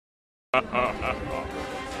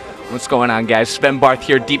What's going on, guys? Sven Barth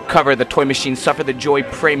here, deep cover, the Toy Machine Suffer the Joy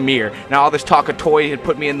premiere. Now all this talk of toy had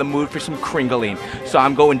put me in the mood for some kringling, so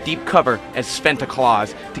I'm going deep cover as Sven-ta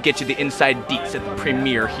Claus to get you the inside deets at the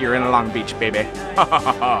premiere here in Long Beach, baby.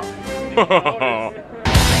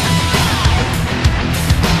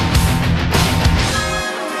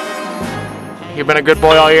 You been a good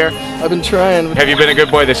boy all year? I've been trying. Have you been a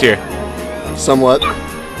good boy this year? Somewhat.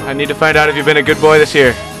 I need to find out if you've been a good boy this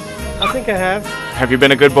year. I think I have. Have you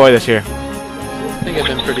been a good boy this year? I think I've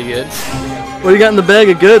been pretty good. What do you got in the bag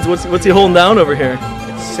of goods? What's he holding down over here?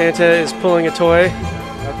 Santa is pulling a toy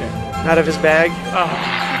out of his bag. Oh.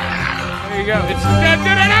 There you go. It's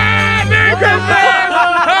Merry Christmas!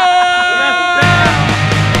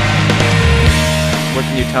 What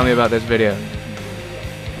can you tell me about this video?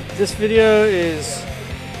 This video is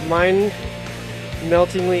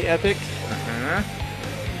mind-meltingly epic,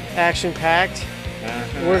 action-packed,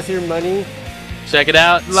 worth your money. Check it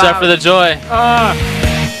out. Suffer the joy.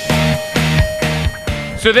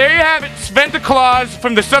 So there you have it, Sven-ta Claus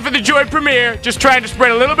from the Suffer the Joy premiere, just trying to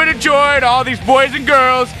spread a little bit of joy to all these boys and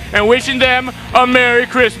girls and wishing them a Merry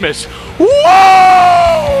Christmas.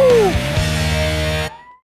 Whoa!